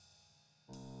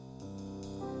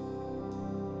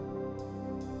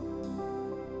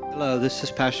Hello, this is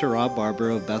Pastor Rob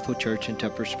Barber of Bethel Church in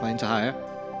Temperance Plains, Ohio,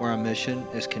 where our mission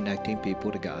is connecting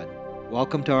people to God.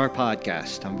 Welcome to our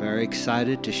podcast. I'm very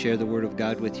excited to share the Word of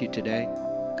God with you today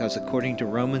because according to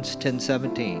Romans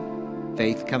 10:17,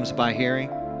 faith comes by hearing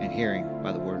and hearing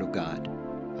by the Word of God.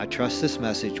 I trust this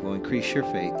message will increase your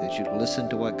faith as you listen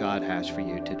to what God has for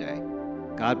you today.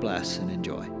 God bless and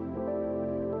enjoy.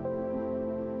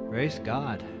 Praise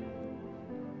God.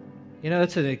 You know,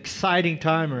 it's an exciting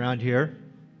time around here.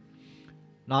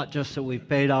 Not just that we've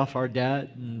paid off our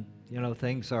debt and,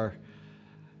 things are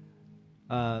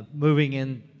moving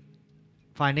in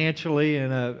financially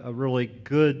in a really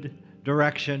good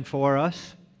direction for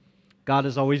us. God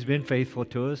has always been faithful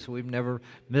to us. We've never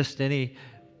missed any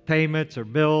payments or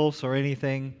bills or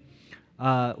anything.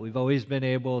 We've always been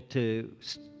able to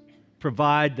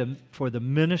provide for the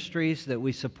ministries that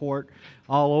we support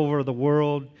all over the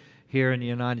world, here in the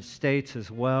United States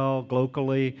as well,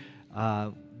 locally.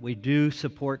 We do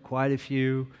support quite a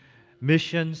few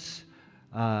missions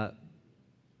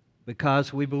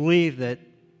because we believe that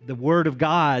the Word of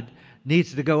God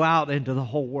needs to go out into the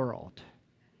whole world.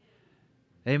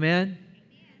 Amen?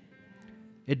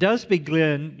 It does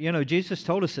begin, Jesus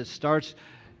told us it starts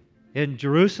in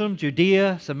Jerusalem,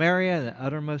 Judea, Samaria, and the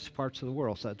uttermost parts of the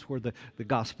world. So that's where the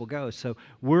gospel goes. So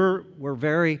we're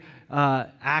very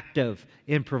active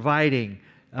in providing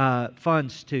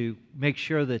funds to make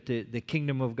sure that the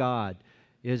kingdom of God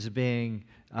is being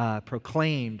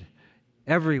proclaimed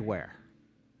everywhere,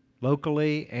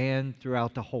 locally and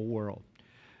throughout the whole world.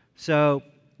 So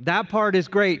that part is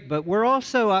great, but we're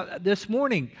also, this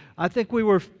morning, I think we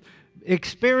were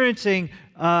experiencing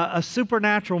a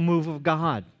supernatural move of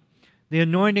God. The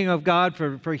anointing of God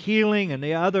for healing and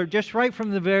the other, just right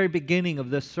from the very beginning of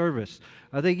this service.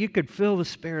 I think you could feel the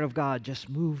Spirit of God just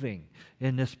moving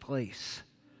in this place.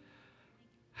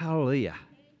 Hallelujah.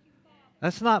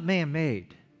 That's not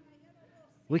man-made.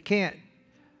 We can't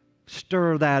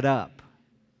stir that up.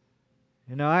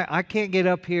 I can't get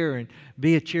up here and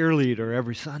be a cheerleader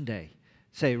every Sunday.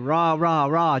 Say, rah, rah,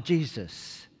 rah,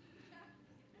 Jesus.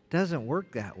 It doesn't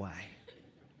work that way.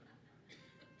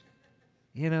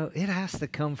 It has to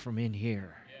come from in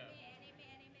here.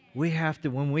 We have to,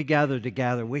 when we gather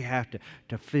together, we have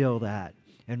to feel that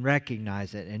and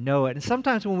recognize it and know it. And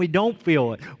sometimes when we don't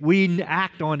feel it, we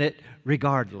act on it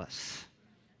regardless,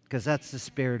 because that's the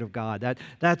Spirit of God.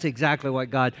 That's exactly what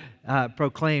God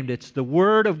proclaimed. It's the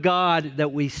Word of God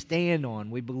that we stand on.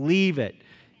 We believe it.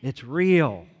 It's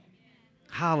real.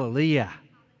 Hallelujah.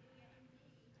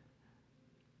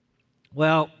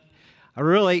 Well,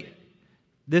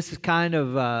 this is kind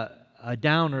of a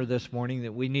downer this morning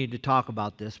that we need to talk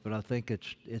about this, but I think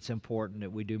it's important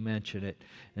that we do mention it,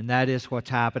 and that is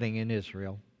what's happening in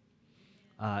Israel.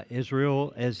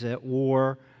 Israel is at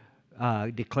war,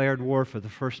 declared war for the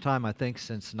first time, I think,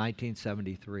 since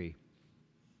 1973.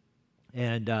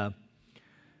 And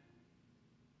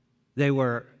they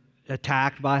were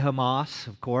attacked by Hamas,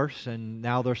 of course, and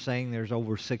now they're saying there's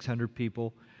over 600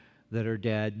 people that are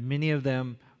dead. Many of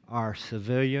them are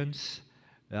civilians.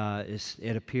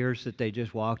 It appears that they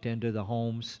just walked into the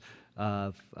homes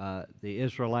of the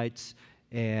Israelites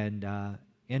and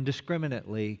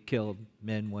indiscriminately killed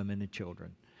men, women, and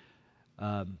children.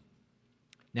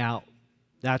 Now,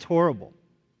 that's horrible.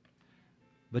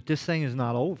 But this thing is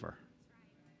not over.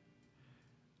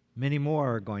 Many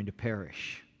more are going to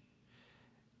perish.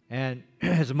 And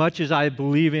as much as I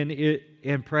believe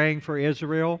in praying for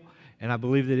Israel, and I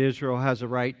believe that Israel has a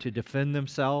right to defend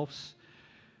themselves,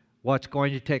 what's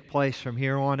going to take place from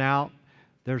here on out,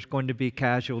 there's going to be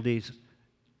casualties.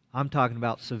 I'm talking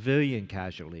about civilian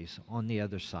casualties on the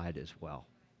other side as well.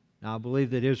 Now, I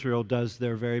believe that Israel does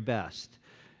their very best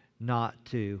not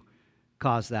to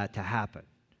cause that to happen.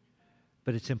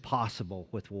 But it's impossible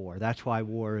with war. That's why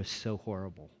war is so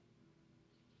horrible.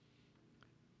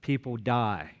 People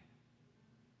die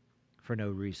for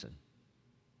no reason.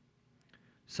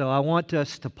 So I want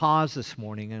us to pause this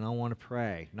morning and I want to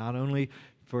pray, not only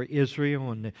for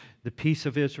Israel and the peace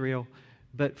of Israel,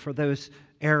 but for those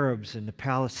Arabs and the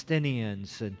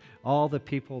Palestinians and all the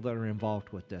people that are involved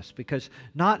with this. Because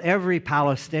not every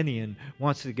Palestinian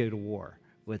wants to go to war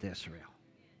with Israel.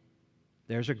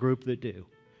 There's a group that do,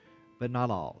 but not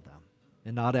all of them.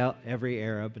 And not every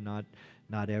Arab and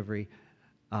not every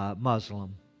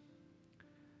Muslim.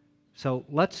 So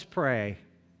let's pray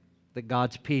that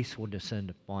God's peace will descend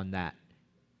upon that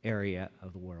area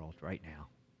of the world right now.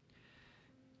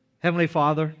 Heavenly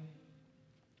Father,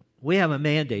 we have a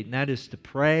mandate, and that is to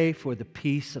pray for the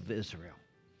peace of Israel.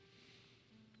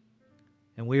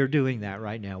 And we are doing that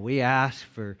right now. We ask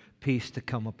for peace to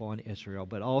come upon Israel,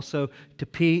 but also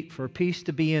for peace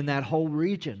to be in that whole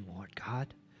region, Lord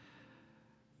God.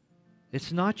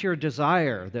 It's not your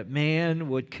desire that man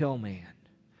would kill man.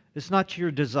 It's not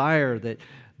your desire that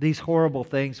these horrible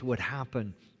things would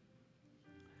happen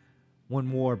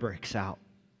when war breaks out.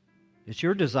 It's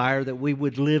your desire that we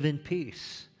would live in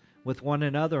peace with one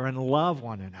another and love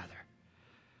one another.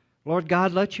 Lord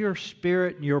God, let your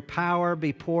Spirit and your power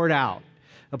be poured out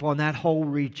upon that whole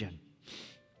region,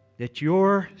 that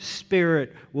your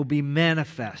Spirit will be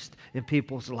manifest in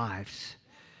people's lives.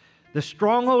 The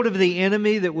stronghold of the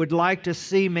enemy that would like to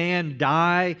see man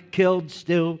die, killed,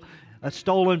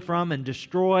 stolen from, and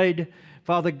destroyed,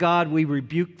 Father God, we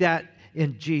rebuke that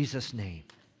in Jesus' name.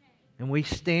 And we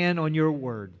stand on your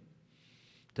word.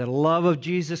 The love of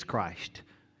Jesus Christ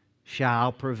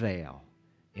shall prevail.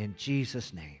 In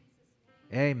Jesus' name.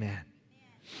 Amen.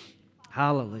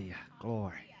 Hallelujah.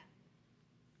 Glory.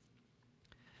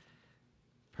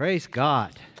 Praise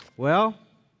God. Well,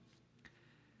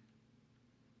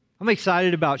 I'm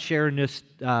excited about sharing this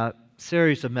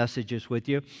series of messages with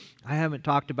you. I haven't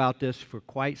talked about this for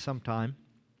quite some time.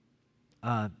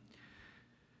 And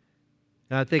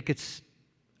I think it's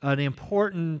an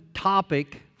important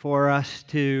topic for us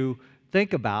to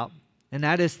think about, and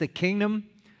that is the kingdom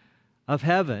of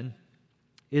heaven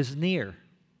is near.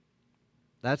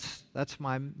 That's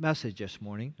my message this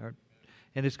morning.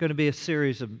 And it's going to be a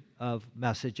series of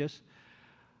messages.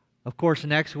 Of course,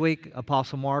 next week,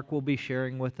 Apostle Mark will be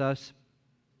sharing with us.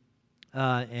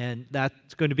 And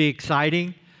that's going to be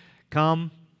exciting.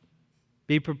 Come,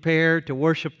 be prepared to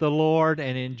worship the Lord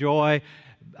and enjoy.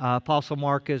 Apostle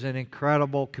Mark is an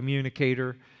incredible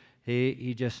communicator.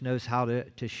 He just knows how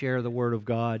to share the Word of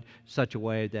God in such a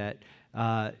way that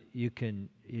you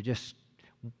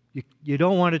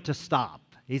don't want it to stop.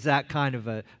 He's that kind of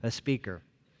a speaker.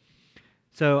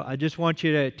 So I just want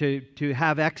you to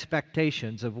have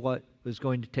expectations of what is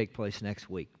going to take place next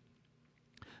week.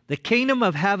 The kingdom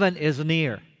of heaven is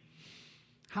near.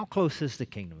 How close is the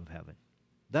kingdom of heaven?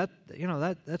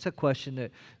 That's a question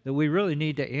that we really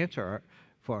need to answer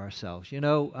for ourselves.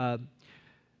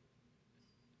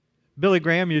 Billy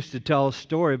Graham used to tell a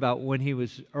story about when he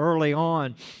was early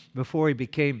on, before he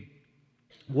became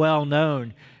well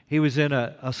known. He was in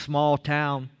a small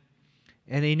town,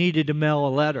 and he needed to mail a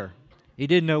letter. He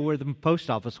didn't know where the post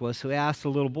office was, so he asked the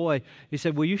little boy. He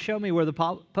said, "Will you show me where the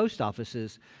post office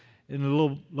is?" And the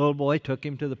little boy took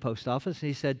him to the post office.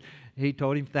 And he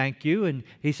told him thank you, and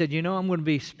he said, "I'm going to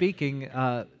be speaking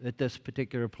at this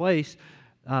particular place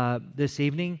this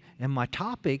evening, and my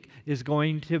topic is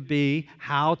going to be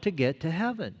how to get to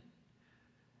heaven.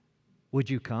 Would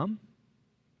you come?"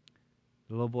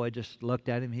 The little boy just looked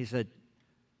at him. He said,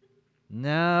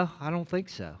 "No, I don't think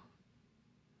so."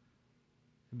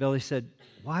 Billy said,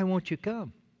 "Why won't you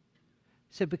come?"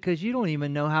 He said, "Because you don't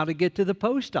even know how to get to the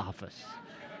post office."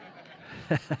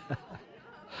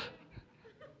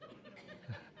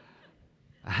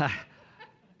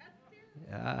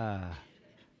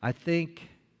 I think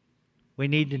we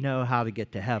need to know how to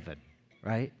get to heaven,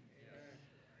 right?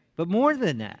 But more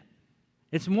than that,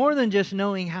 it's more than just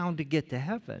knowing how to get to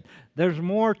heaven. There's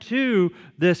more to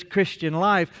this Christian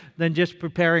life than just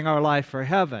preparing our life for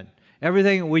heaven.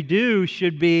 Everything we do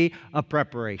should be a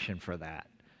preparation for that.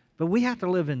 But we have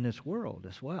to live in this world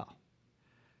as well.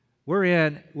 We're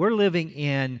living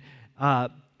in a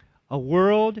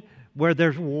world where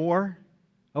there's war,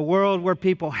 a world where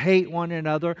people hate one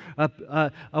another,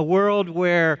 a world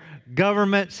where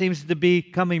government seems to be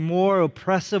becoming more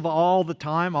oppressive all the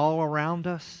time, all around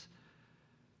us.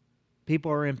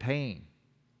 People are in pain.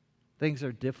 Things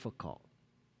are difficult.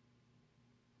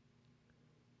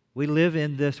 We live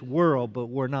in this world, but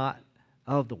we're not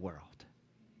of the world.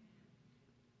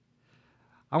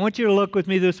 I want you to look with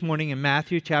me this morning in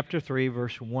Matthew chapter 3,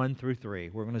 verse 1 through 3.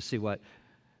 We're going to see what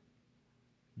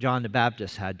John the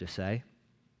Baptist had to say.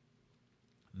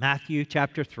 Matthew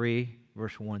chapter 3,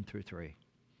 verse 1 through 3.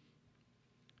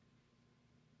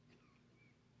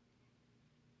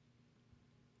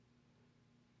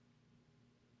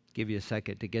 Give you a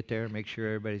second to get there and make sure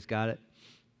everybody's got it.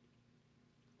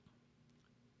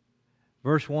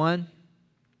 Verse 1,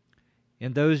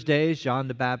 "In those days John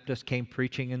the Baptist came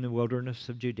preaching in the wilderness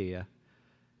of Judea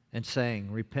and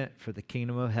saying, 'Repent, for the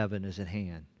kingdom of heaven is at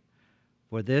hand.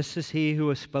 For this is he who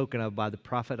was spoken of by the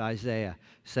prophet Isaiah,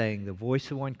 saying, the voice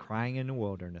of one crying in the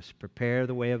wilderness, prepare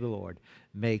the way of the Lord,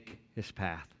 make his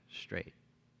path straight.'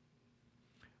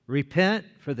 Repent,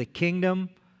 for the kingdom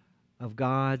of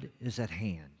God is at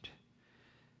hand."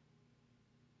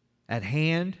 At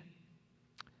hand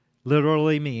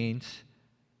literally means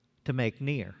to make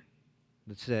near.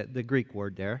 It's the Greek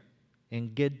word there,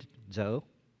 engidzo,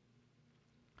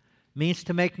 means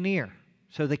to make near.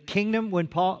 So the kingdom,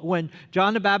 when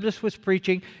John the Baptist was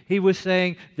preaching, he was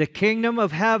saying the kingdom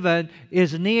of heaven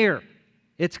is near.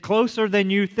 It's closer than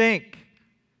you think.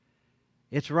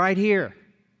 It's right here.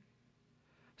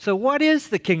 So what is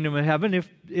the kingdom of heaven?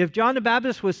 If John the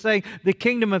Baptist was saying the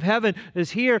kingdom of heaven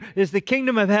is here, is the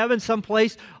kingdom of heaven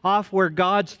someplace off where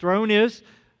God's throne is,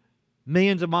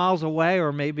 millions of miles away,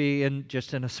 or maybe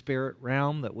just in a spirit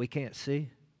realm that we can't see?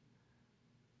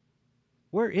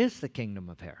 Where is the kingdom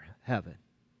of heaven?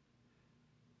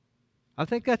 I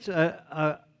think that's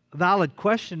a valid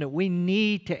question that we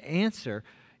need to answer.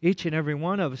 Each and every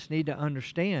one of us need to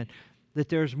understand that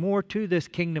there's more to this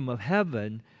kingdom of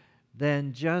heaven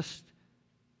than just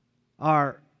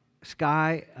our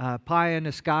pie in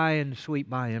the sky and sweet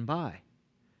by and by.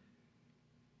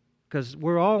 Because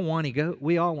we all want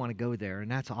to go there,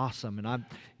 and that's awesome. And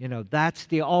that's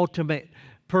the ultimate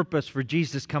purpose for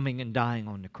Jesus coming and dying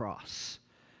on the cross,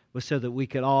 was so that we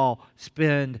could all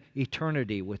spend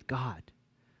eternity with God.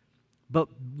 But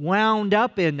wound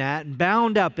up in that and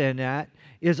bound up in that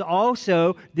is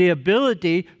also the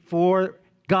ability for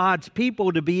God's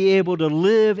people to be able to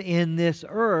live in this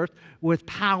earth with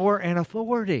power and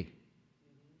authority.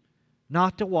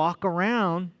 Not to walk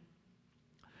around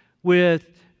with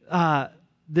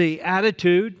the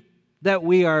attitude that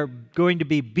we are going to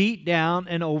be beat down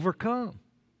and overcome.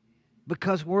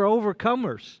 Because we're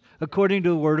overcomers, according to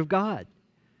the Word of God.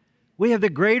 We have the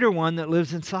greater one that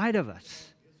lives inside of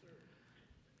us.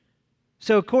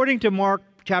 So according to Mark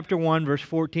chapter 1, verse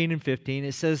 14 and 15,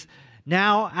 it says,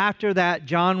 "Now after that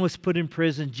John was put in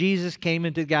prison, Jesus came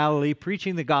into Galilee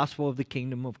preaching the gospel of the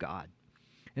kingdom of God,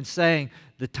 and saying,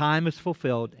 the time is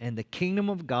fulfilled, and the kingdom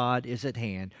of God is at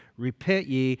hand. Repent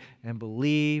ye and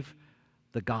believe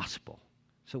the gospel."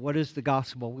 So what is the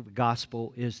gospel? The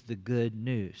gospel is the good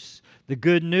news. The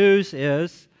good news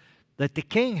is that the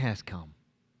King has come.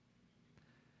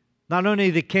 Not only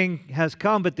the King has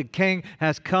come, but the King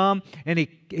has come and he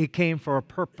came for a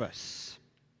purpose.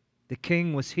 The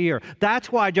King was here. That's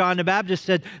why John the Baptist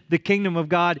said the kingdom of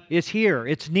God is here.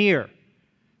 It's near.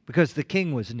 Because the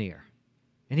King was near.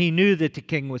 And he knew that the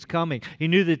King was coming. He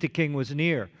knew that the King was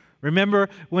near. Remember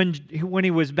when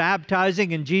he was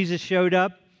baptizing and Jesus showed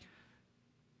up?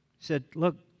 He said,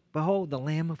 "Look, behold the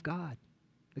Lamb of God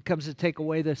that comes to take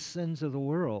away the sins of the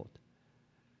world."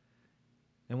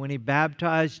 And when he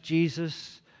baptized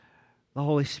Jesus, the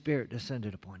Holy Spirit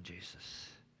descended upon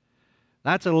Jesus.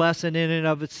 That's a lesson in and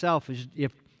of itself.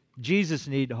 If Jesus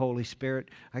needed the Holy Spirit,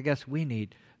 I guess we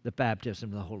need the baptism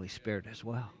of the Holy Spirit as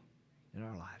well in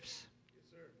our lives.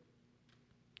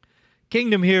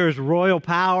 Kingdom here is royal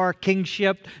power,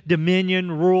 kingship,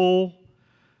 dominion, rule.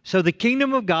 So the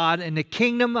kingdom of God and the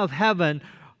kingdom of heaven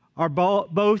are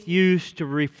both used to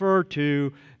refer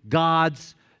to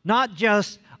God's, not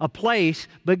just a place,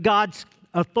 but God's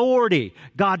authority,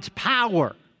 God's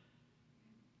power,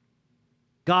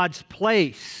 God's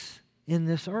place in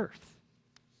this earth.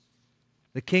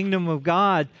 The kingdom of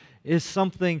God is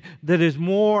something that is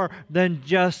more than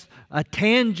just a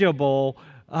tangible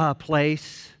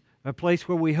place, a place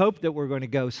where we hope that we're going to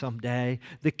go someday.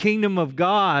 The kingdom of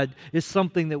God is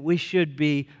something that we should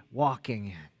be walking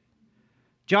in.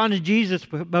 John and Jesus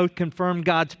both confirmed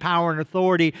God's power and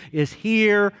authority is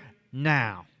here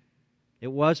now.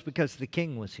 It was because the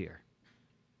King was here.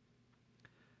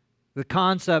 The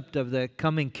concept of the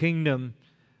coming kingdom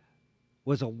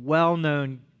was a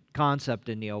well-known concept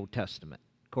in the Old Testament.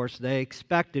 Of course, they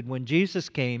expected when Jesus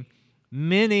came,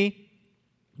 many,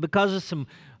 because of some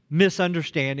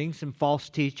misunderstandings and false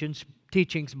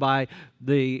teachings by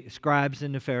the scribes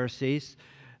and the Pharisees,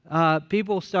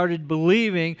 people started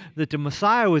believing that the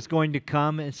Messiah was going to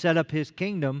come and set up his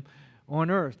kingdom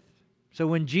on earth. So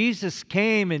when Jesus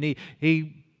came and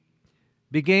he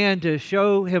began to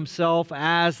show himself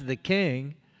as the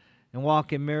King and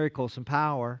walk in miracles and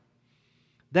power,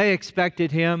 they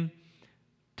expected him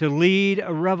to lead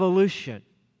a revolution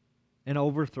and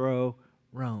overthrow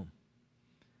Rome.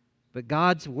 But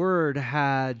God's Word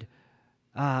had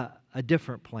a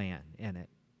different plan in it.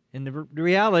 And the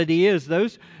reality is,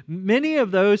 many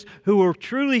of those who were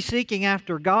truly seeking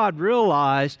after God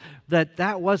realized that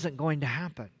that wasn't going to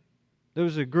happen. There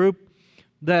was a group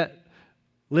that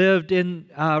lived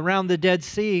around the Dead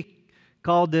Sea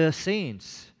called the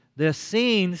Essenes. The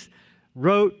Essenes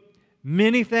wrote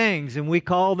many things, and we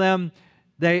call them,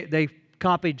 they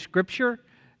copied Scripture,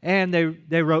 and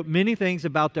they wrote many things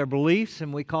about their beliefs,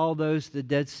 and we call those the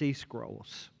Dead Sea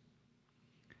Scrolls.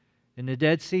 And the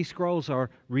Dead Sea Scrolls are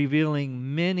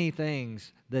revealing many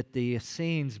things that the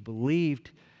Essenes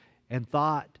believed and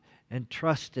thought and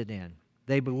trusted in.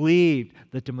 They believed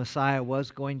that the Messiah was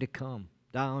going to come,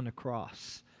 die on the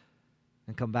cross,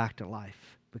 and come back to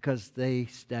life because they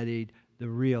studied the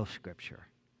real Scripture,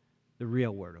 the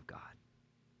real Word of God.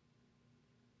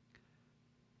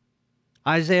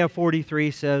 Isaiah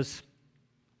 43 says,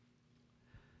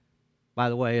 by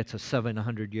the way, it's a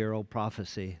 700-year-old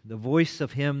prophecy. The voice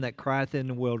of him that crieth in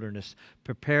the wilderness,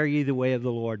 prepare ye the way of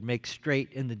the Lord, make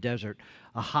straight in the desert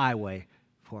a highway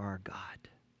for our God.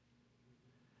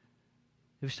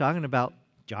 He was talking about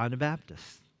John the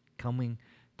Baptist coming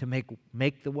to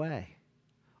make the way.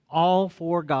 All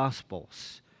four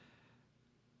Gospels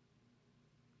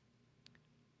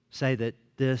say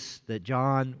that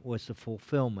John was the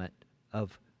fulfillment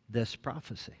of this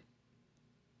prophecy.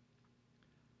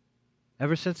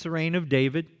 Ever since the reign of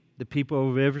David, the people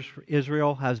of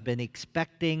Israel has been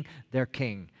expecting their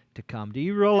king to come. Do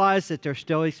you realize that they're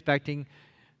still expecting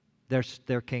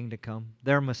their king to come,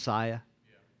 their Messiah?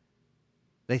 Yeah.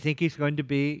 They think he's going to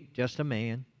be just a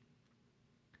man.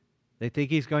 They think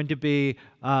he's going to be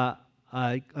an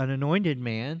anointed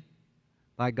man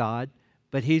by God,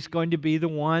 but he's going to be the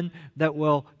one that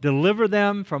will deliver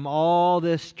them from all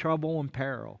this trouble and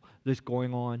peril that's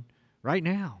going on right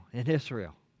now in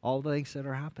Israel. All the things that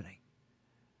are happening.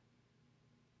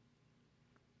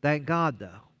 Thank God,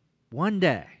 though, one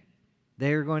day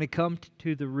they are going to come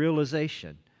to the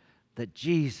realization that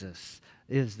Jesus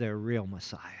is their real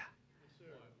Messiah. Yes, sir.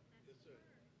 Yes, sir.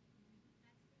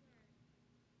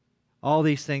 All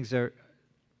these things are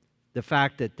the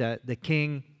fact that the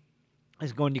king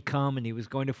is going to come and he was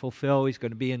going to fulfill, he's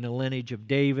going to be in the lineage of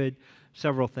David,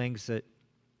 several things that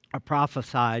are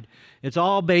prophesied. It's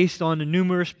all based on the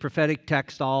numerous prophetic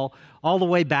texts all the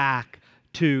way back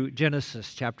to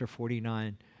Genesis chapter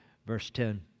 49, verse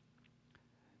 10.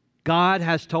 God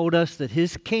has told us that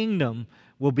His kingdom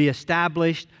will be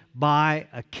established by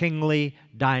a kingly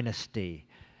dynasty.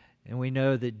 And we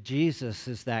know that Jesus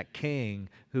is that king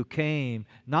who came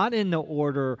not in the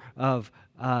order of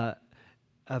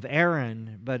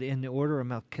Aaron, but in the order of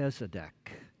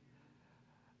Melchizedek,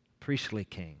 priestly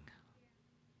king.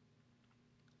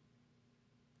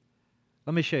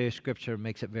 Let me show you a scripture that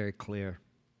makes it very clear.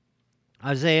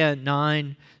 Isaiah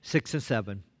 9, 6 and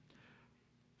 7.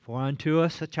 For unto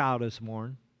us a child is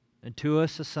born, and to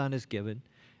us a son is given,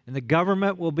 and the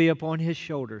government will be upon his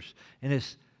shoulders, and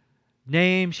his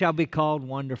name shall be called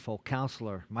Wonderful,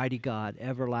 Counselor, Mighty God,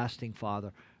 Everlasting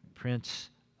Father,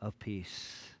 Prince of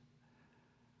Peace.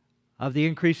 Of the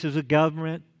increase of the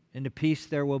government and the peace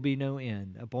there will be no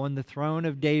end, upon the throne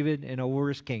of David and over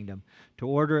his kingdom, to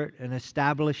order it and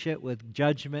establish it with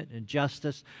judgment and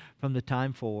justice from the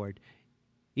time forward,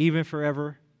 even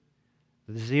forever.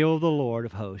 The zeal of the Lord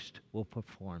of hosts will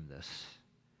perform this.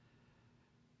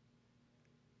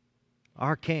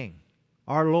 Our King,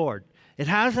 our Lord. It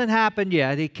hasn't happened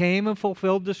yet. He came and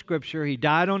fulfilled the Scripture. He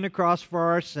died on the cross for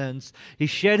our sins. He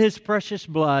shed His precious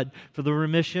blood for the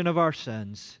remission of our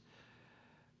sins.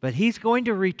 But He's going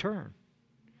to return.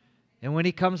 And when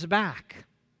He comes back,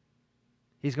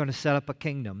 He's going to set up a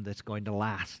kingdom that's going to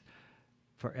last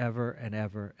forever and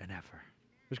ever and ever.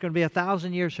 There's going to be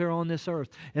 1,000 years here on this earth.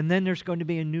 And then there's going to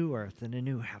be a new earth and a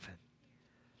new heaven.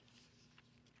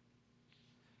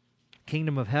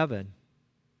 Kingdom of heaven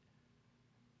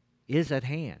is at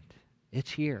hand.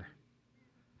 It's here.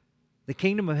 The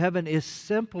kingdom of heaven is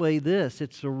simply this.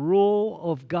 It's the rule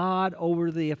of God over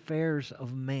the affairs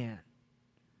of man.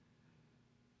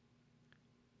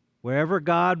 Wherever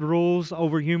God rules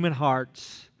over human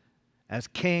hearts as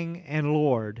King and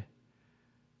Lord,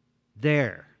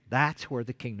 that's where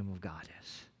the kingdom of God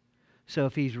is. So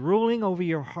if He's ruling over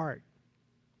your heart,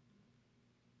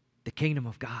 the kingdom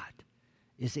of God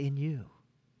is in you.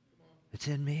 It's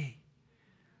in me.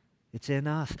 It's in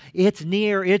us. It's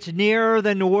near. It's nearer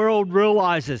than the world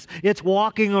realizes. It's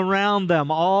walking around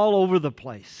them all over the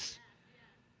place.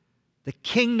 The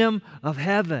kingdom of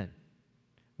heaven.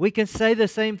 We can say the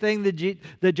same thing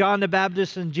that John the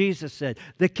Baptist and Jesus said.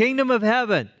 The kingdom of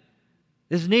heaven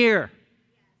is near.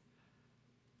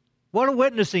 What a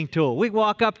witnessing tool. We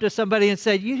walk up to somebody and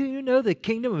say, you know the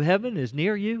kingdom of heaven is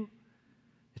near you?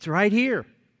 It's right here.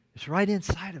 It's right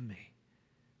inside of me.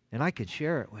 And I can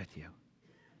share it with you.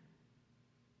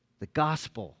 The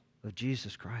gospel of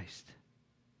Jesus Christ.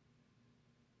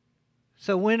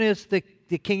 So when is the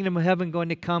kingdom of heaven going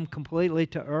to come completely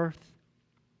to earth?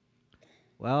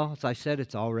 Well, as I said,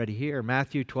 it's already here.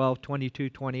 Matthew 12, 22,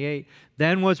 28.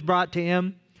 Then was brought to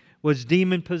him, was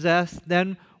demon-possessed.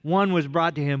 Then one was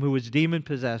brought to him who was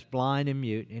demon-possessed, blind and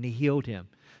mute, and he healed him,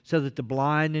 so that the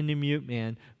blind and the mute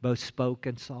man both spoke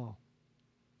and saw.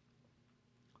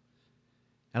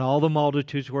 And all the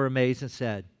multitudes were amazed and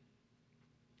said,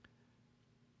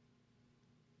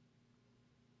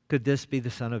 Could this be the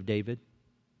Son of David?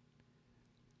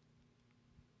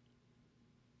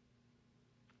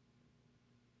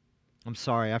 I'm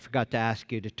sorry, I forgot to ask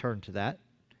you to turn to that,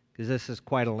 because this is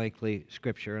quite a lengthy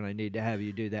scripture, and I need to have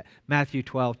you do that. Matthew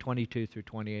 12, 22 through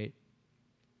 28.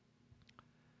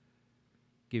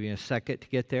 Give you a second to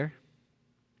get there.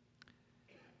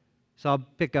 So I'll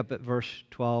pick up at verse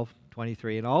 12,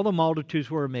 23. And all the multitudes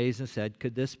were amazed and said,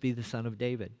 could this be the Son of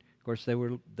David? Of course,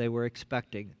 they were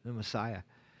expecting the Messiah.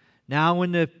 Now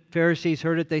when the Pharisees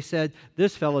heard it, they said,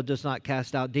 this fellow does not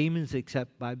cast out demons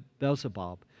except by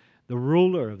Beelzebub, the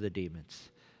ruler of the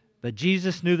demons. But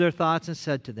Jesus knew their thoughts and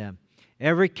said to them,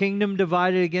 every kingdom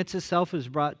divided against itself is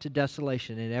brought to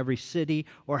desolation, and every city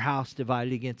or house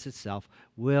divided against itself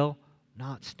will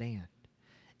not stand.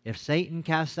 If Satan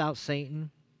casts out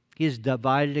Satan, he is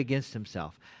divided against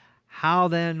himself. How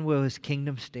then will his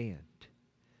kingdom stand?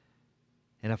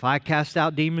 And if I cast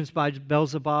out demons by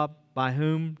Beelzebub, by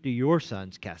whom do your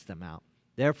sons cast them out?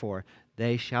 Therefore,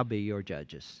 they shall be your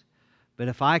judges. But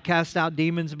if I cast out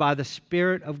demons by the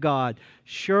Spirit of God,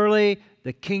 surely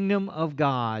the kingdom of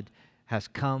God has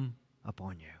come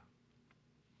upon you.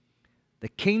 The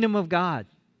kingdom of God.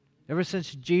 Ever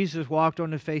since Jesus walked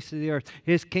on the face of the earth,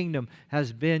 His kingdom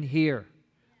has been here,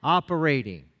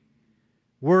 operating,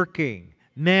 working,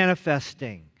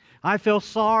 manifesting. I feel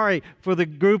sorry for the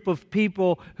group of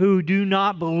people who do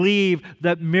not believe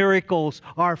that miracles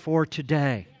are for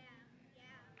today.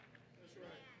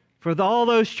 For all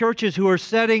those churches who are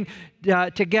sitting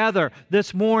together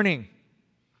this morning,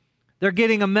 they're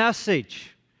getting a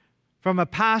message from a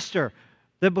pastor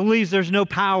that believes there's no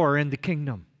power in the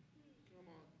kingdom.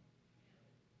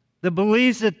 That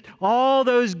believes that all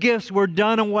those gifts were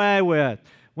done away with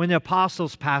when the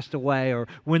apostles passed away, or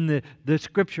when the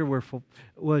scripture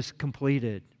was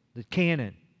completed, the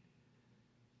canon.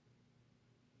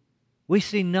 We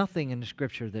see nothing in the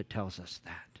scripture that tells us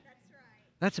that. That's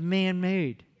right. That's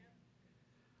man-made.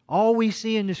 All we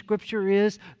see in the scripture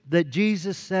is that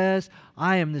Jesus says,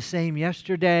 I am the same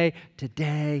yesterday,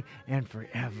 today, and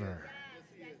forever.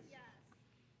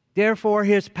 Therefore,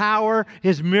 His power,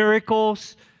 His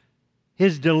miracles,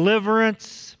 His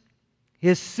deliverance,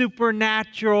 His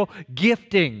supernatural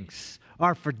giftings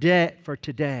are for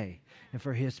today and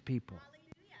for His people.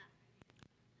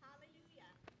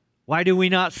 Why do we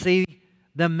not see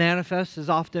them manifest as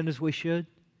often as we should?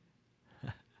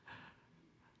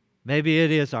 Maybe it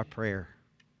is our prayer.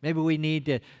 Maybe we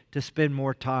need to spend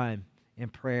more time in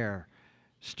prayer,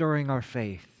 stirring our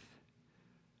faith,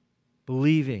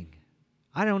 believing.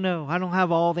 I don't know. I don't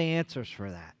have all the answers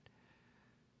for that.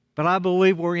 But I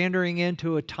believe we're entering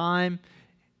into a time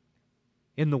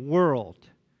in the world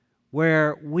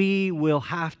where we will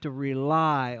have to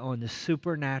rely on the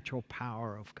supernatural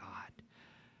power of God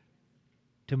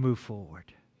to move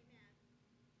forward.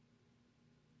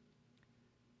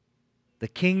 The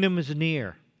kingdom is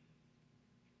near.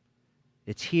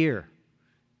 It's here.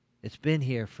 It's been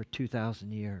here for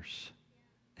 2,000 years.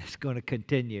 It's going to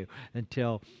continue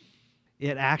until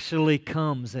it actually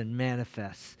comes and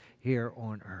manifests here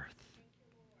on earth.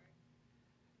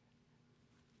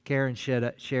 Karen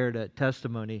shared a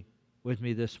testimony with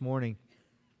me this morning.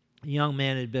 A young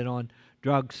man had been on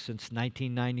drugs since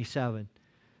 1997,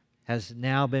 has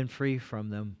now been free from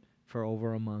them for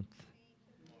over a month.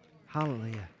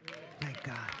 Hallelujah. Thank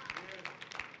God.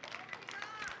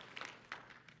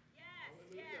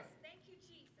 Yes, thank you,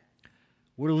 Jesus.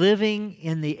 We're living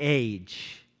in the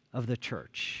age of the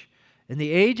church. And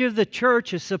the age of the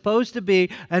church is supposed to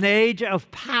be an age of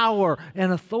power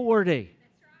and authority.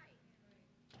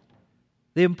 That's right.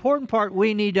 The important part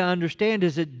we need to understand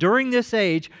is that during this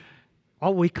age,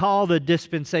 what we call the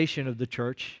dispensation of the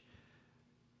church,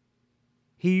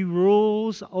 He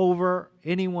rules over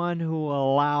anyone who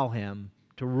will allow Him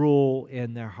to rule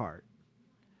in their heart.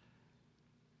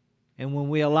 And when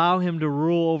we allow Him to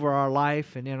rule over our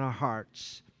life and in our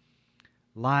hearts,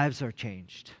 lives are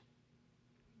changed.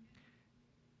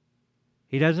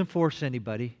 He doesn't force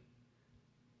anybody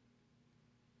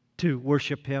to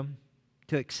worship Him,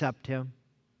 to accept Him.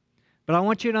 But I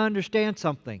want you to understand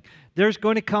something. There's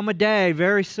going to come a day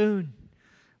very soon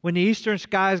when the eastern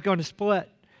sky is going to split.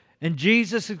 And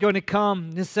Jesus is going to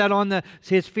come and set on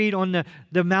His feet on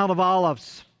the Mount of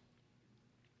Olives.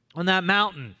 On that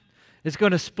mountain. It's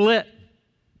going to split.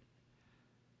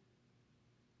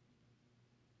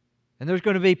 And there's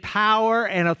going to be power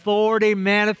and authority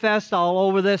manifest all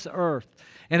over this earth.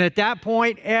 And at that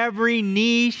point, every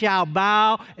knee shall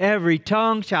bow, every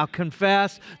tongue shall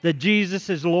confess that Jesus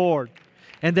is Lord.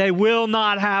 And they will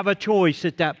not have a choice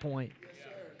at that point.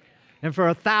 And for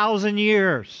 1,000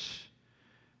 years,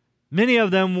 many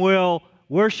of them will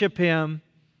worship Him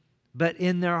but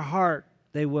in their heart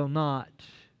they will not.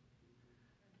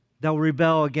 They'll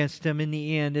rebel against Him in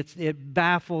the end. It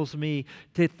baffles me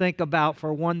to think about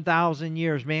for 1,000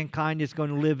 years mankind is going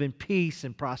to live in peace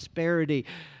and prosperity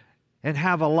and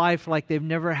have a life like they've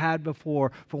never had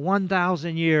before for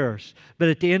 1,000 years. But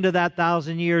at the end of that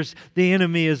 1,000 years, the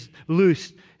enemy is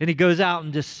loosed and he goes out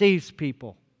and deceives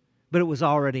people. But it was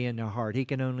already in their heart. He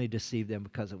can only deceive them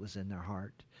because it was in their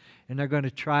heart. And they're going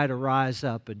to try to rise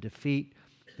up and defeat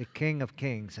the King of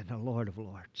Kings and the Lord of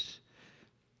Lords.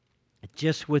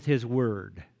 Just with His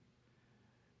word,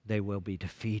 they will be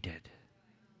defeated.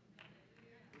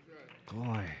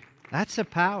 Glory. That's the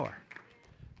power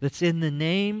that's in the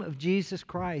name of Jesus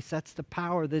Christ. That's the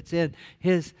power that's in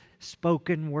His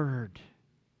spoken word.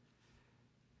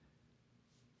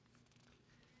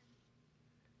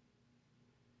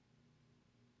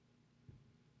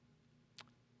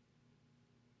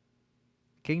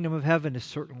 Kingdom of heaven is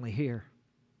certainly here.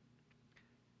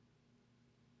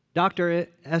 Dr.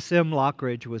 S.M.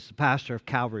 Lockridge was the pastor of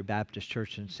Calvary Baptist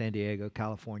Church in San Diego,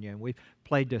 California, and we've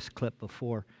played this clip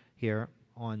before here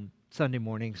on Sunday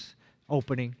mornings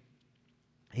opening.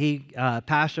 He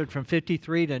pastored from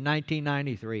 1953 to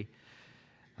 1993.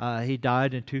 He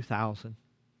died in 2000.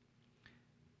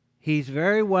 He's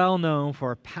very well known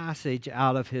for a passage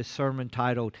out of his sermon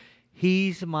titled,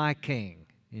 "He's My King."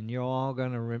 And you're all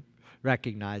going to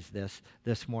recognize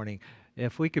this morning.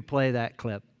 If we could play that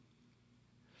clip.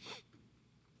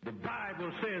 The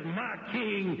Bible says, my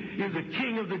king is the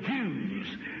king of the Jews.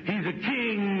 He's the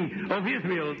king of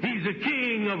Israel. He's the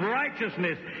king of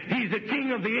righteousness. He's the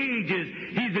king of the ages.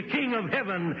 He's the king of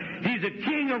heaven. He's the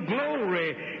king of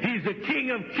glory. He's the king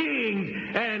of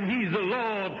kings. And he's the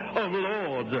Lord of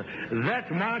lords. That's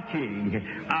my king.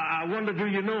 I wonder, do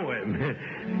you know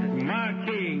him? My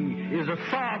king is a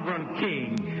sovereign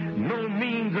king. No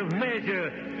means of measure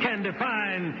can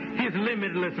define his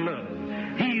limitless love.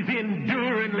 He's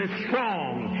enduringly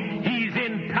strong. He's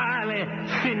entirely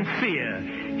sincere.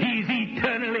 He's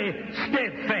eternally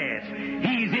steadfast.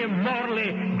 He's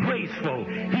immortally graceful.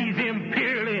 He's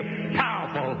imperially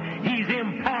powerful. He's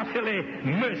impartially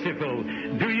merciful.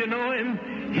 Do you know him?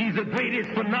 He's the greatest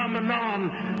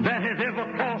phenomenon that has ever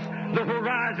crossed the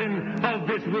horizon of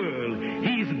this world.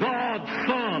 He's God's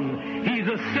Son. He's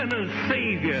a sinner's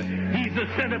Savior. He's the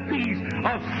centerpiece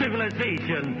of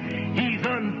civilization. He's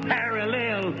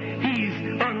unparalleled.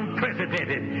 He's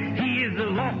unprecedented. He is the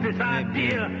loftiest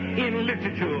idea in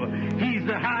literature. He's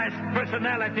the highest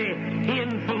personality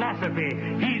in philosophy.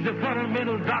 He's the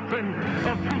fundamental doctrine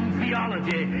of true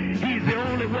theology. He's the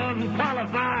only one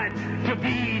qualified to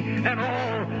be an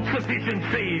all-sufficient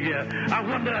Savior. I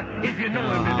wonder if you know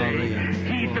him today.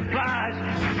 He supplies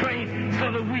strength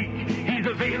for the weak. He's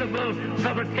available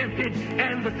for the tempted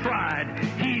and the tried.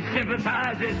 He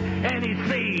sympathizes and he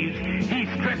saves. He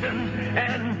strengthens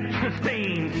and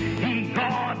sustains. He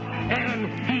guards and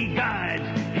he guides.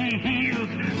 He heals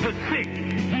the sick.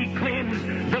 He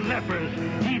cleanses the lepers.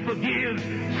 He forgives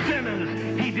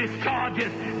sinners. He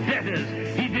discharges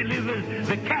debtors. He delivers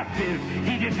the captive.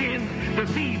 He defends the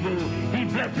feeble. He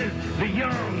blesses the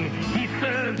young. He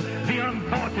serves the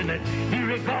unfortunate. He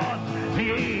regards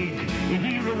the aged.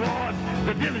 He rewards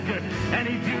the diligent. And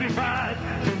he beautifies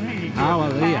the meek.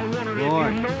 Hallelujah. I wonder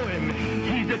if you know him.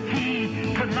 He's the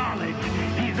key to knowledge.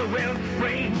 He's the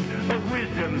wellspring of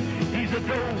wisdom. He's the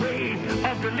doorway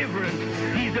of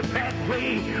deliverance. He's the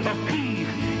pathway of peace.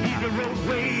 He's the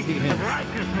roadway of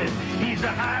righteousness. He's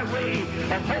the highway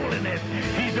of holiness.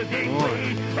 He's the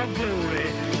gateway of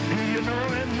glory. Do you know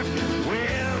him?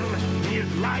 Well, his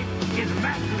light is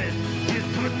matchless. His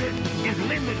goodness is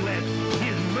limitless.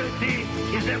 His mercy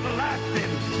is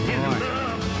everlasting. His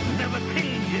love never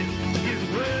changes. His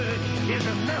word is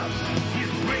enough. His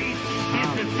grace is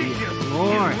sufficient.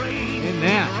 His reign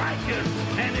is righteous.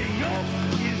 And his yoke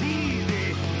is easy.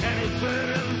 And his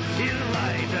burden is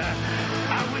light.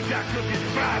 I wish I could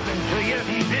describe him to you.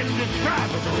 He's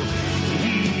indescribable.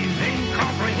 He's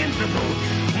incomprehensible.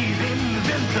 He's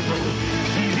invincible.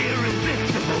 He's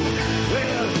irresistible.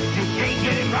 Well, you can't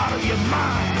get him out of your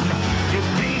mind.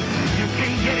 You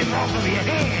can't get him off of your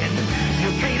hand.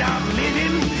 You can't outlive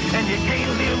him, and you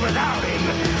can't live without him.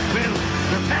 Well,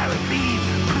 the Pharisees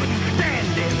couldn't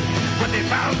stand him, but they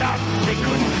found out they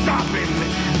couldn't stop him.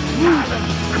 Pilate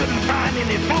couldn't find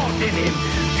any fault in him.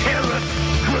 Herod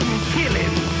couldn't kill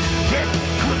him. Death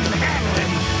couldn't handle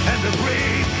him, and the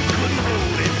grave couldn't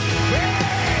hold him. Yeah!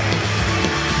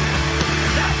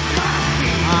 That's my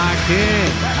king. My King.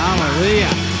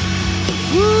 Hallelujah.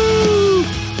 Woo!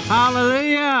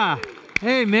 Hallelujah.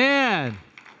 Amen.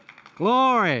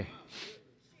 Glory.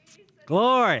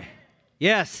 Glory.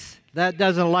 Yes, that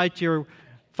doesn't light your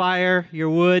fire, your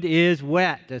wood is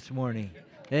wet this morning.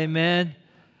 Amen.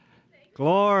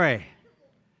 Glory.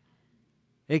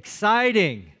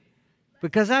 Exciting.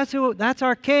 Because that's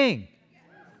our King.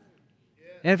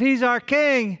 If He's our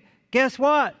King, guess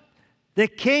what? The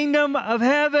kingdom of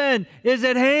heaven is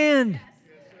at hand.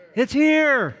 It's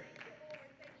here.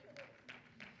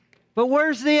 But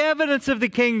where's the evidence of the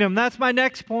kingdom? That's my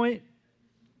next point.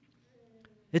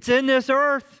 It's in this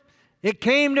earth. It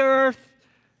came to earth.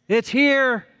 It's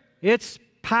here. It's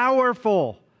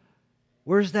powerful.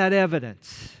 Where's that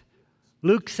evidence?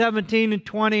 Luke 17 and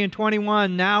 20 and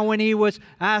 21. Now when He was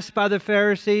asked by the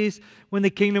Pharisees when the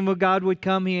kingdom of God would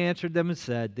come, He answered them and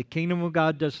said, the kingdom of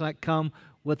God does not come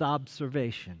with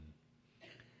observation,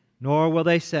 nor will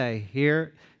they say,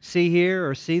 see here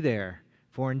or see there.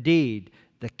 For indeed,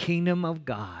 the kingdom of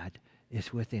God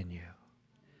is within you.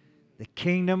 The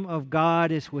kingdom of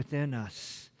God is within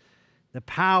us. The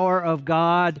power of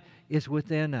God is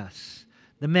within us.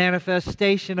 The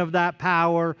manifestation of that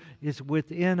power is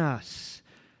within us.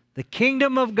 The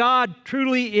kingdom of God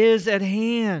truly is at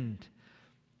hand.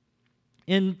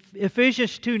 In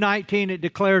Ephesians 2:19, it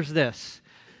declares this.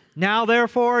 Now,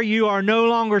 therefore, you are no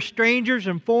longer strangers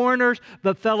and foreigners,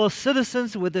 but fellow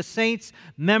citizens with the saints,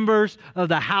 members of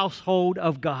the household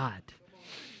of God.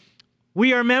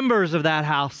 We are members of that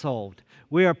household.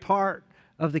 We are part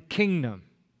of the kingdom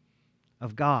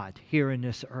of God here in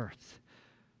this earth.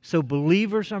 So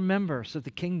believers are members of the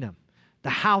kingdom, the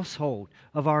household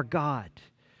of our God.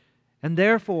 And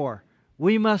therefore,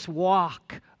 we must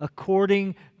walk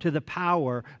according to the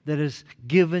power that is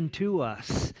given to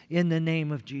us in the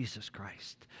name of Jesus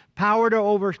Christ. Power to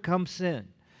overcome sin.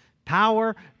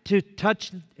 Power to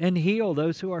touch and heal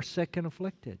those who are sick and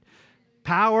afflicted.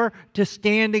 Power to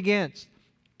stand against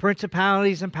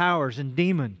principalities and powers and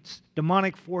demons,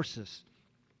 demonic forces.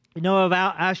 You know, I've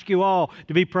asked you all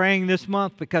to be praying this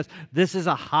month because this is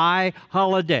a high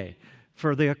holiday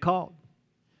for the occult.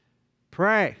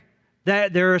 Pray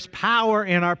that there is power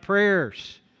in our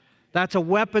prayers. That's a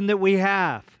weapon that we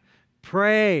have.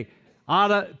 Pray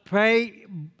audibly.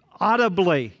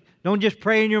 Don't just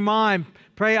pray in your mind.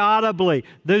 Pray audibly.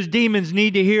 Those demons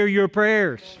need to hear your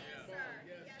prayers.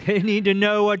 They need to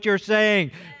know what you're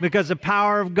saying because the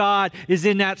power of God is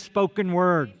in that spoken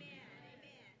word.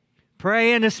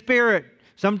 Pray in the Spirit.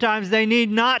 Sometimes they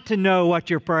need not to know what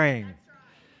you're praying.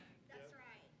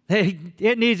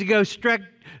 It needs to go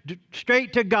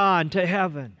straight to God, to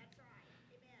heaven.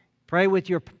 Pray with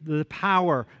the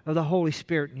power of the Holy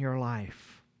Spirit in your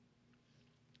life.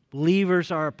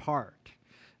 Believers are a part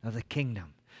of the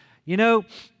kingdom. You know,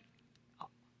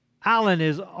 Alan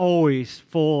is always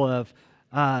full of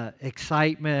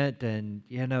excitement, and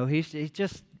you know he's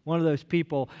just one of those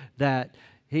people that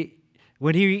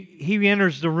when he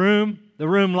enters the room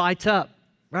lights up,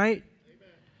 right?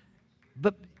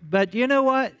 But you know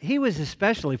what? He was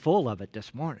especially full of it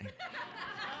this morning.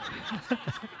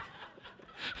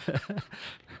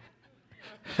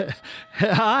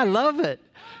 I love it.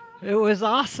 It was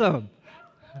awesome.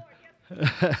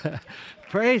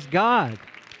 Praise God.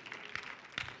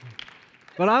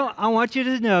 But I want you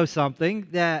to know something,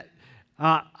 that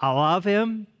I love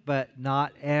him, but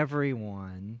not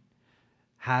everyone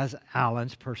has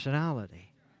Alan's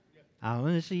personality.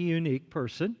 Alan is a unique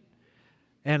person,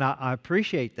 and I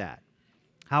appreciate that.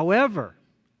 However,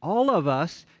 all of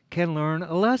us can learn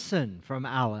a lesson from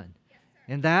Alan,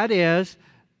 and that is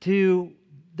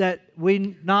that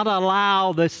we not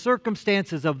allow the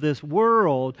circumstances of this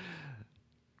world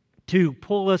to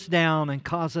pull us down and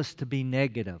cause us to be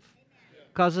negative,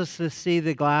 cause us to see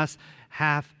the glass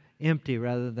half empty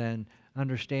rather than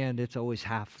understand it's always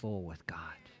half full with God.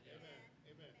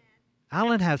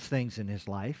 Alan has things in his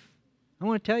life. I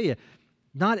want to tell you,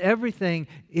 not everything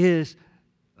is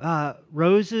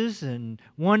roses and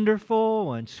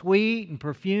wonderful and sweet and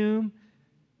perfume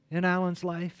in Alan's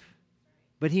life,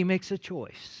 but he makes a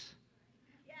choice.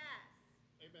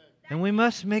 And we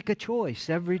must make a choice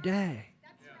every day.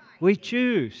 We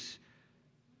choose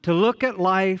to look at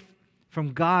life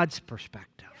from God's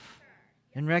perspective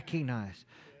and recognize.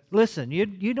 Listen,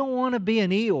 you don't want to be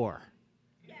an Eeyore.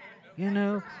 You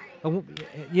know,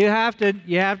 you have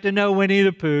to know Winnie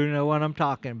the Pooh, know what I'm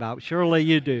talking about. Surely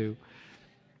you do.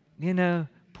 You know,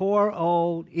 poor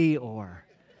old Eeyore.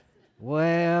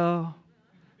 Well,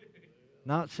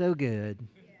 not so good.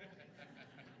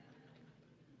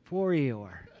 Poor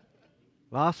Eeyore.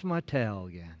 Lost my tail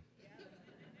again.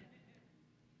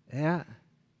 Yeah,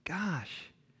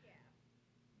 gosh.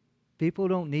 People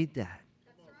don't need that.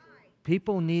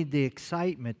 People need the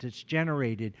excitement that's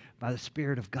generated by the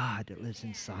Spirit of God that lives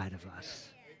inside of us.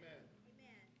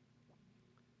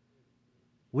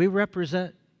 We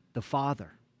represent the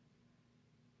Father.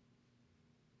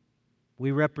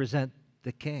 We represent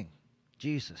the King,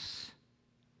 Jesus.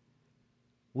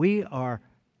 We are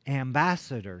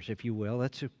ambassadors, if you will.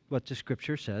 That's what the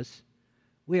Scripture says.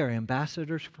 We are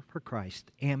ambassadors for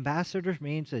Christ. Ambassadors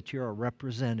means that you're a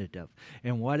representative.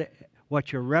 And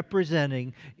what you're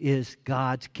representing is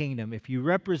God's kingdom. If you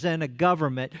represent a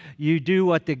government, you do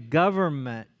what the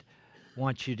government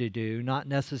wants you to do, not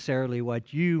necessarily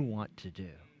what you want to do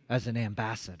as an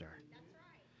ambassador.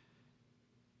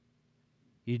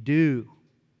 You do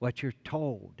what you're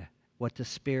told, what the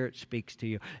Spirit speaks to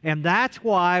you. And that's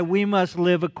why we must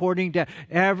live according to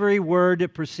every word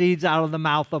that proceeds out of the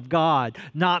mouth of God,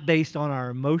 not based on our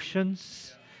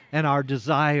emotions and our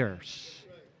desires.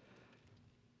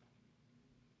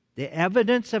 The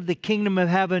evidence of the kingdom of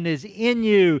heaven is in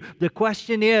you. The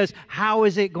question is, how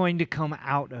is it going to come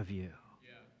out of you?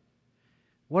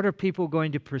 What are people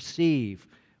going to perceive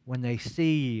when they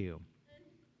see you?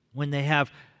 When they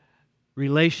have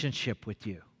relationship with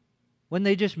you? When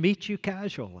they just meet you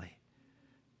casually?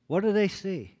 What do they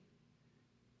see?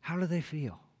 How do they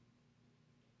feel?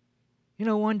 You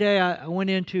know, one day I went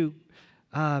into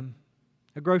a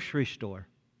grocery store.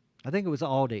 I think it was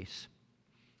Aldi's.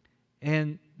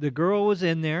 And the girl was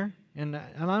in there, and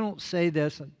I don't say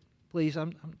this, please,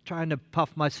 I'm trying to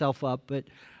puff myself up, but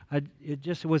it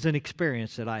just was an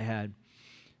experience that I had.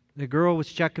 The girl was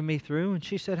checking me through, and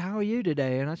she said, "How are you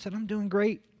today?" And I said, "I'm doing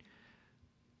great."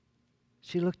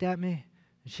 She looked at me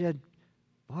and she said,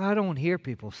 "Well, I don't hear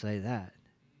people say that.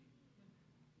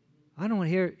 I don't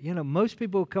hear, most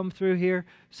people who come through here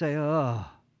say, 'Oh,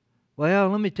 well,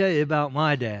 let me tell you about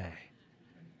my day.'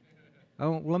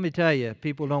 Oh, let me tell you,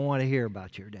 people don't want to hear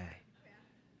about your day."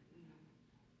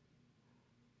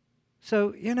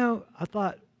 So, I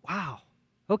thought, wow,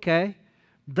 okay,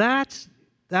 that's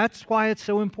why it's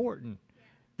so important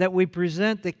that we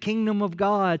present the kingdom of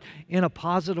God in a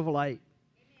positive light.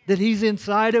 That He's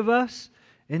inside of us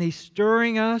and He's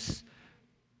stirring us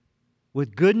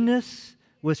with goodness,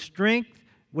 with strength,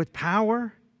 with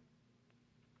power.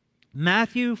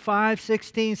 Matthew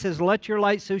 5:16 says, "Let your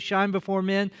light so shine before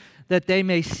men that they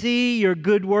may see your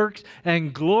good works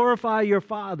and glorify your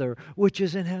Father which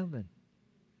is in heaven."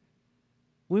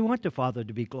 We want the Father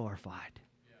to be glorified.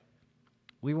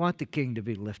 We want the King to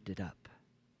be lifted up.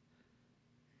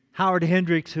 Howard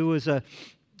Hendricks, who was a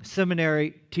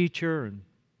seminary teacher and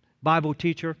Bible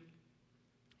teacher,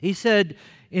 he said,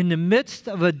 "In the midst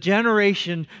of a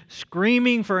generation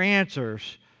screaming for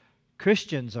answers,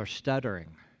 Christians are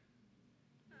stuttering."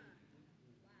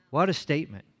 What a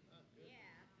statement.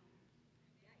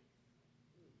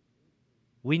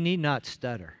 We need not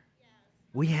stutter.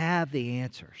 We have the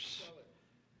answers.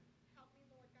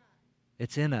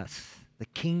 It's in us. The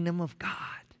kingdom of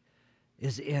God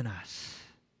is in us.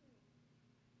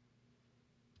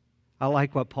 I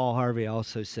like what Paul Harvey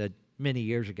also said many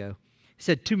years ago. He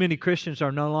said, "Too many Christians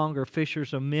are no longer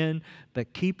fishers of men,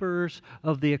 but keepers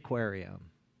of the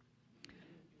aquarium."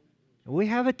 We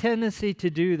have a tendency to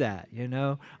do that,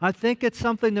 I think it's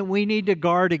something that we need to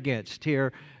guard against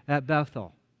here at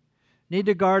Bethel. Need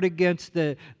to guard against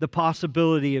the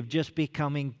possibility of just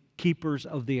becoming keepers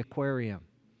of the aquarium.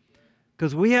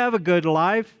 Because we have a good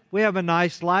life. We have a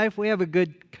nice life. We have a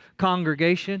good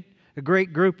congregation, a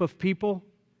great group of people.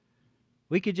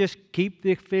 We could just keep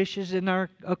the fishes in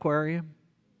our aquarium.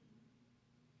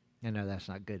 I know that's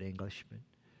not good English, but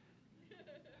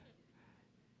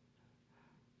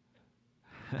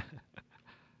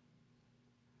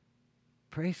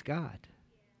praise God.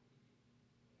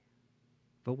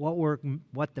 But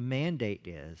what the mandate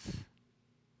is,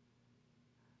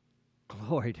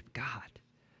 glory to God,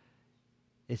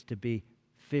 is to be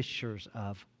fishers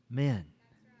of men.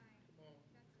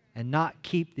 And not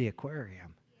keep the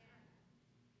aquarium,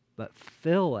 but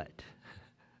fill it.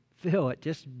 Fill it.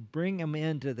 Just bring them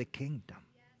into the kingdom.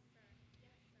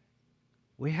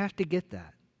 We have to get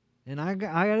that. And I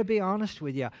got to be honest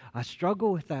with you. I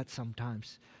struggle with that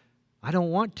sometimes. I don't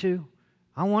want to.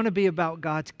 I want to be about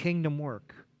God's kingdom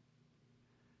work.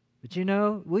 But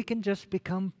we can just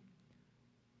become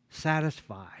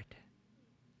satisfied.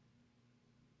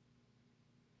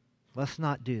 Let's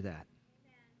not do that.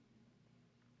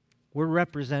 We're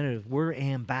representatives. We're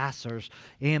ambassadors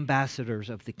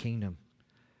of the kingdom.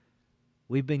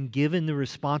 We've been given the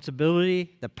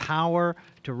responsibility, the power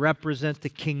to represent the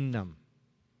kingdom.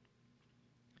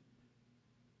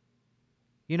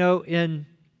 In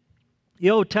the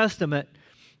Old Testament,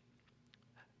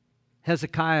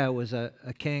 Hezekiah was a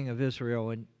king of Israel,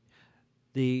 and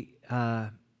the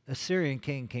Assyrian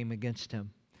king came against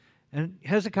him. And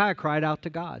Hezekiah cried out to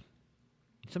God.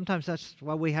 Sometimes that's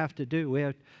what we have to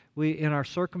do. We in our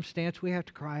circumstance, we have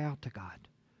to cry out to God.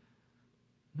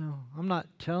 No, I'm not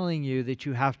telling you that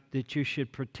you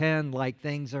should pretend like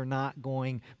things are not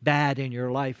going bad in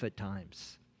your life at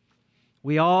times.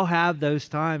 We all have those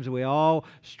times. We all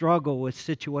struggle with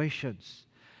situations.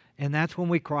 And that's when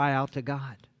we cry out to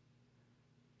God.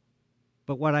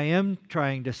 But what I am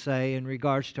trying to say in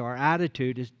regards to our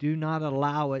attitude is do not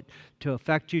allow it to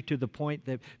affect you to the point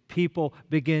that people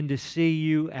begin to see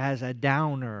you as a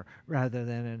downer rather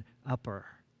than an upper.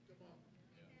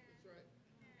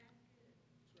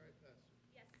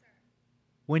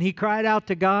 When he cried out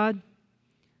to God,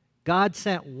 God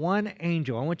sent one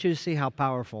angel. I want you to see how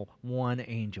powerful one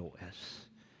angel is.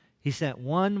 He sent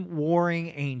one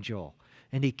warring angel,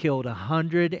 and he killed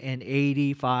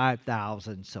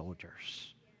 185,000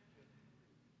 soldiers.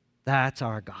 That's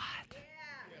our God.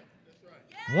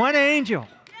 One angel.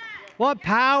 What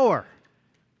power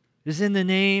is in the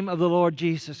name of the Lord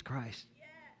Jesus Christ?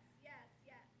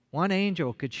 One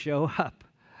angel could show up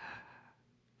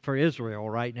for Israel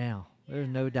right now. There's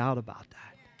no doubt about that.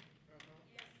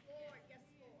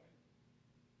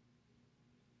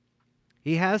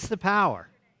 He has the power.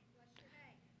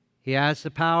 He has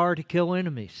the power to kill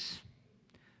enemies.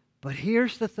 But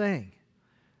here's the thing.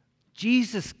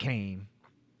 Jesus came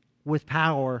with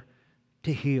power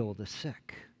to heal the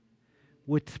sick,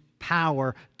 with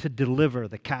power to deliver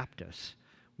the captives,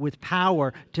 with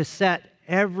power to set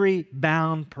every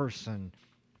bound person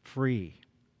free,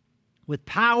 with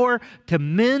power to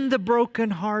mend the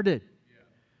brokenhearted,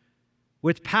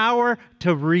 with power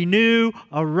to renew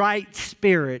a right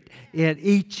spirit in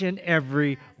each and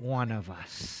every one of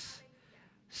us.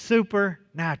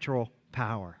 Supernatural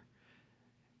power.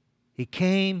 He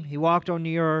came, he walked on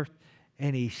the earth,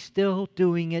 and he's still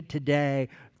doing it today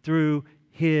through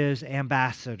his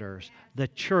ambassadors, the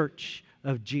church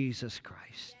of Jesus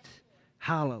Christ.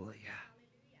 Hallelujah.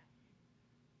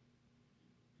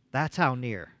 That's how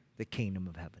near the kingdom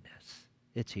of heaven is.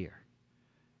 It's here.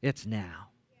 It's now.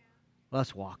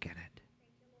 Let's walk in it.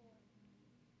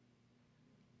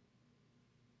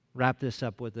 Wrap this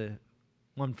up with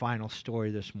one final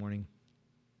story this morning.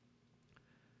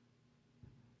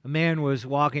 A man was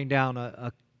walking down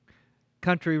a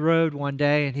country road one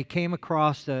day, and he came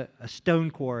across a stone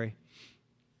quarry.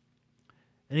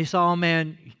 And he saw a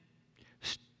man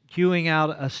hewing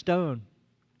out a stone.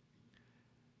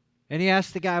 And he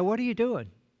asked the guy, "What are you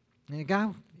doing?" And the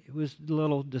guy was a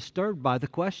little disturbed by the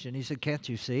question. He said, "Can't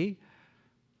you see?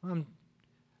 I'm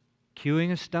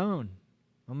hewing a stone.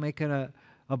 I'm making a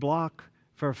block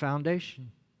for a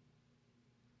foundation."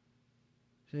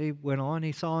 So he went on.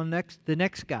 He saw the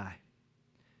next guy.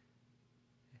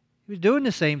 He was doing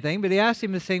the same thing, but he asked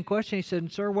him the same question. He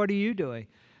said, "Sir, what are you doing?"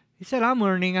 He said, "I'm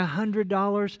earning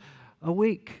 $100 a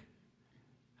week,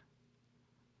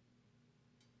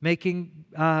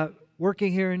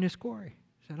 working here in this quarry."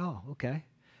 He said, "Oh, okay."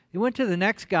 He went to the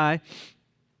next guy,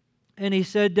 and he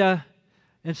said,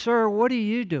 "And sir, what are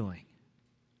you doing?"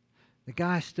 The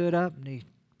guy stood up, and he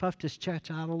puffed his chest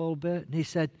out a little bit, and he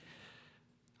said,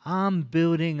 "I'm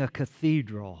building a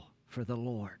cathedral for the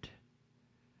Lord."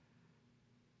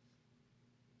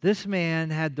 This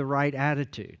man had the right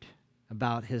attitude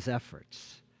about his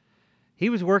efforts. He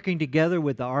was working together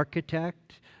with the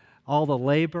architect, all the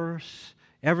laborers,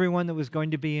 everyone that was going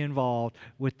to be involved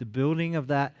with the building of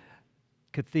that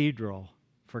cathedral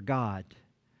for God.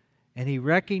 And he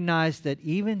recognized that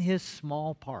even his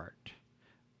small part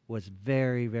was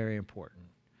very, very important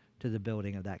to the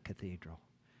building of that cathedral.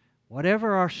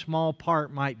 Whatever our small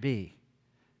part might be,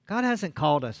 God hasn't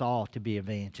called us all to be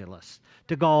evangelists,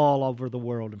 to go all over the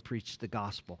world and preach the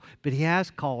gospel. But He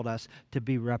has called us to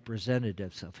be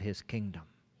representatives of His kingdom.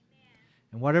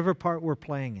 And whatever part we're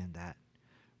playing in that,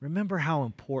 remember how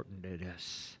important it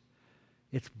is.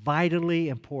 It's vitally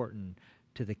important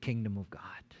to the kingdom of God.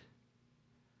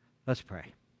 Let's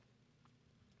pray.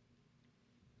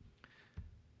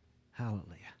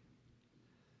 Hallelujah.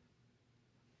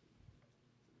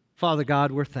 Father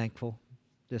God, we're thankful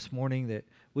this morning that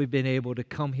we've been able to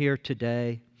come here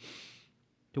today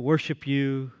to worship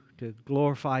You, to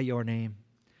glorify Your name.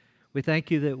 We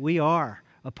thank You that we are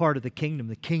a part of the kingdom.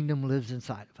 The kingdom lives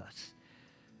inside of us.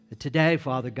 And today,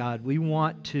 Father God, we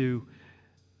want to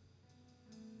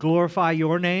glorify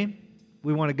Your name.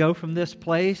 We want to go from this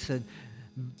place and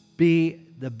be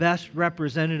the best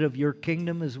representative of Your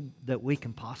kingdom that we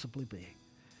can possibly be.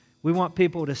 We want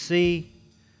people to see,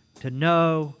 to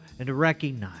know, and to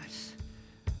recognize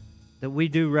that we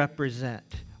do represent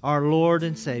our Lord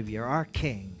and Savior, our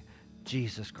King,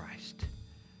 Jesus Christ.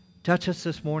 Touch us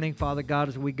this morning, Father God,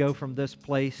 as we go from this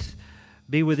place.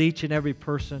 Be with each and every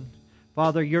person.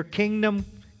 Father, your kingdom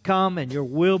come and your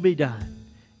will be done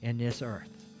in this earth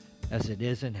as it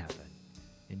is in heaven.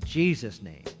 In Jesus'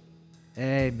 name,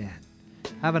 amen.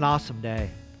 Have an awesome day.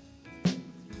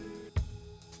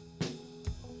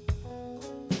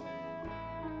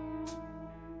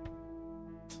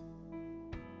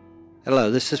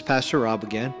 Hello, this is Pastor Rob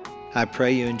again. I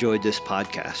pray you enjoyed this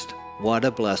podcast. What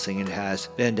a blessing it has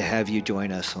been to have you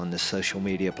join us on this social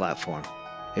media platform.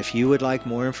 If you would like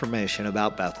more information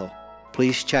about Bethel,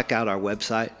 please check out our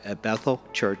website at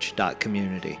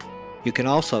bethelchurch.community. You can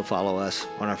also follow us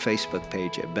on our Facebook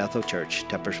page at Bethel Church,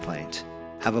 Teppers Plains.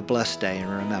 Have a blessed day, and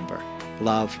remember,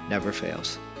 love never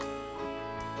fails.